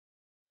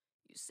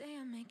You say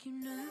I make you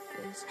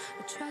nervous,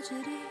 a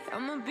tragedy,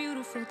 I'm a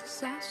beautiful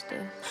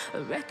disaster,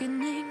 a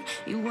reckoning,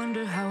 you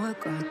wonder how I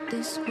got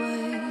this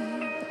way.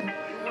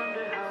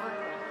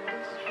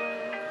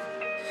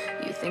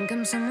 You think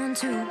I'm someone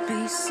to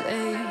be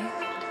saved,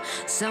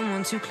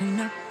 someone to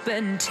clean up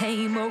and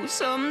tame. Oh,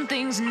 some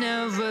things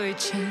never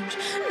change,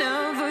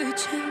 never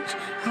change.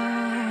 Oh,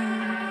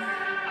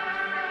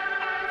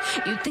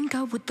 you think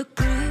I would look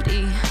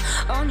pretty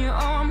on your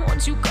arm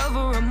once you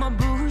cover up my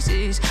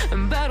bruises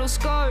and battle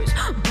scars,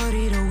 but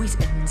it always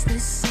ends the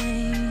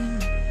same.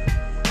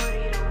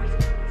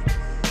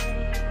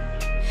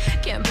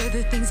 Can't bear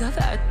the things I've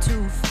had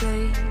to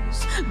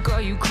face,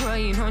 got you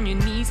crying on your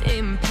knees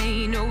in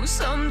pain. Oh,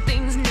 some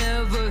things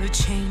never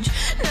change,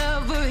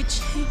 never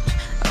change.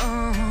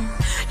 Oh,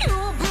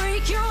 you'll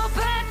break your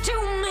back to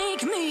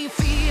make me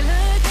feel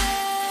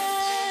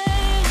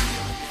again,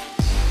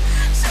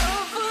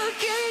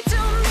 suffocate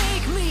to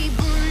make me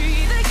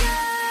breathe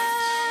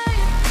again,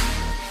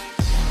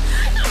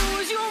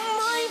 lose your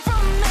mind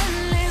from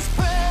endless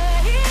pain.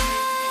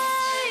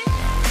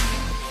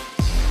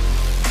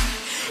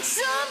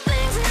 Some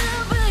things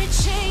never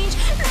change,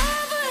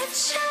 never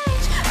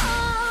change. Oh,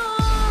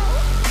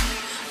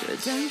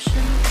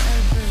 redemption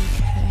never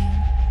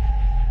came.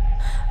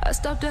 I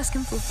stopped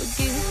asking for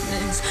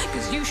forgiveness,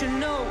 cause you should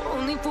know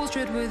only fools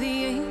tread where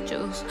the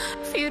angels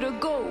fear to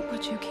go,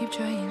 but you keep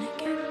trying to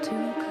get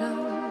too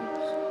close.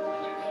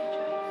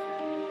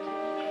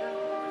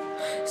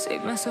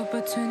 Save myself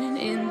by turning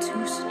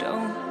into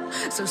stone,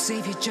 so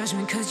save your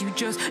judgment cause you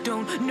just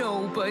don't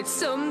know. But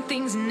some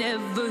things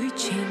never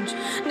change,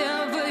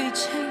 never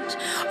change.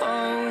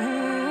 Oh,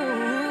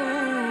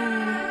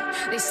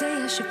 they say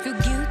I should feel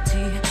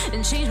guilty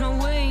and change my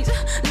ways,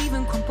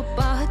 leaving crumpled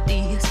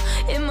bodies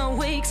in my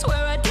wake.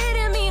 Swear I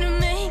didn't mean to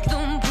make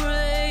them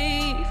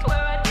break,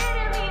 swear I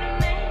didn't mean to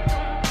make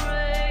them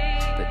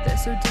break. But they're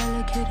so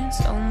delicate and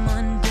so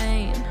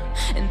mundane,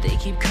 and they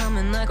keep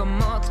coming like a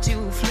moth to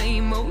a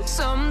flame. Oh,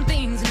 some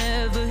things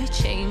never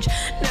change,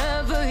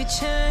 never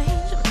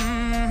change.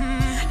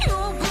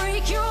 You'll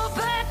break your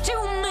back to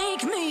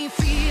make me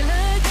feel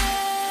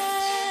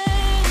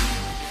again,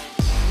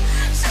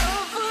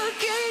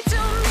 suffocate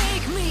to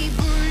make me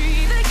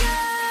breathe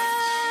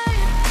again,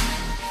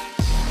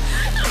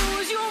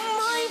 lose your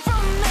mind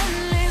from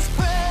endless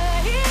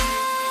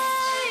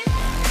pain.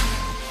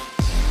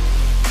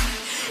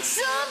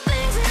 Some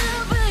things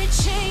never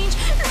change,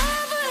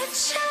 never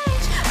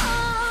change.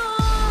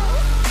 Oh,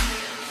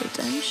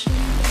 redemption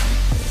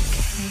never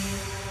came.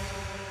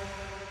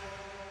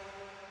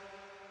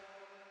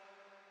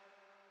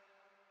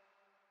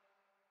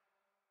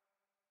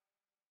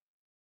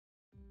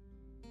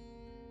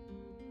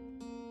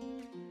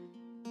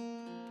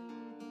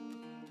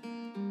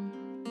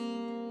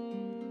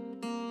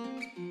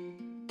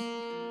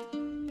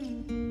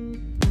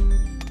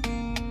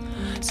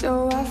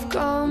 So I've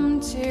come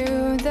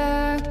to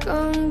the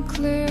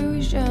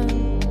conclusion,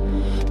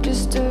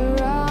 just a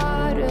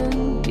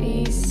rotten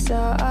piece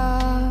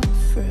of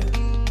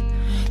fruit.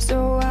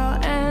 So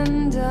I'll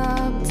end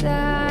up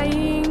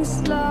dying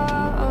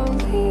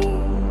slowly,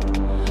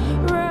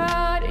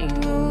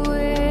 rotting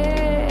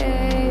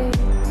away.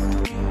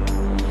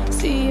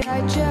 See,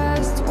 I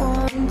just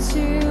want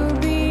to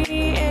be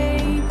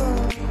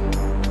able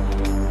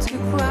to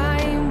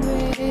climb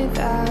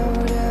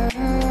without a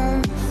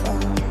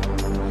fall,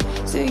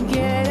 to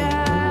get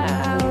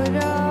out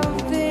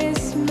of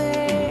this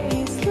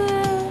maze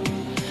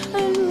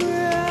and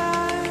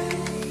run.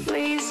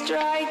 Please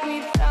strike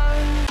me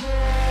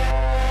thunder,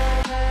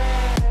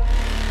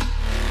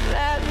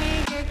 let me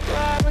get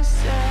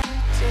closer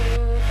to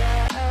the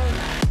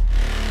light.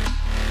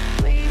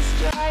 Please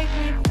strike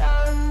me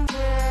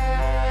thunder,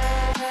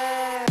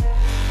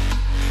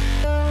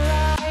 so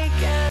I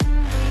can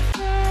be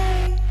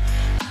free.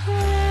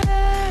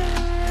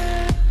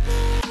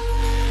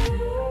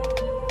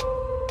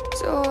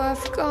 So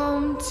I've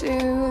come to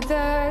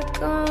the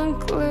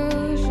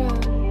conclusion,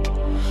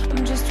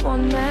 I'm just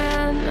one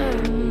man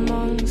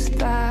amongst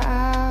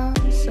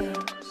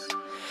thousands.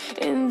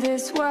 In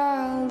this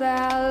world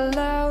I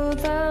love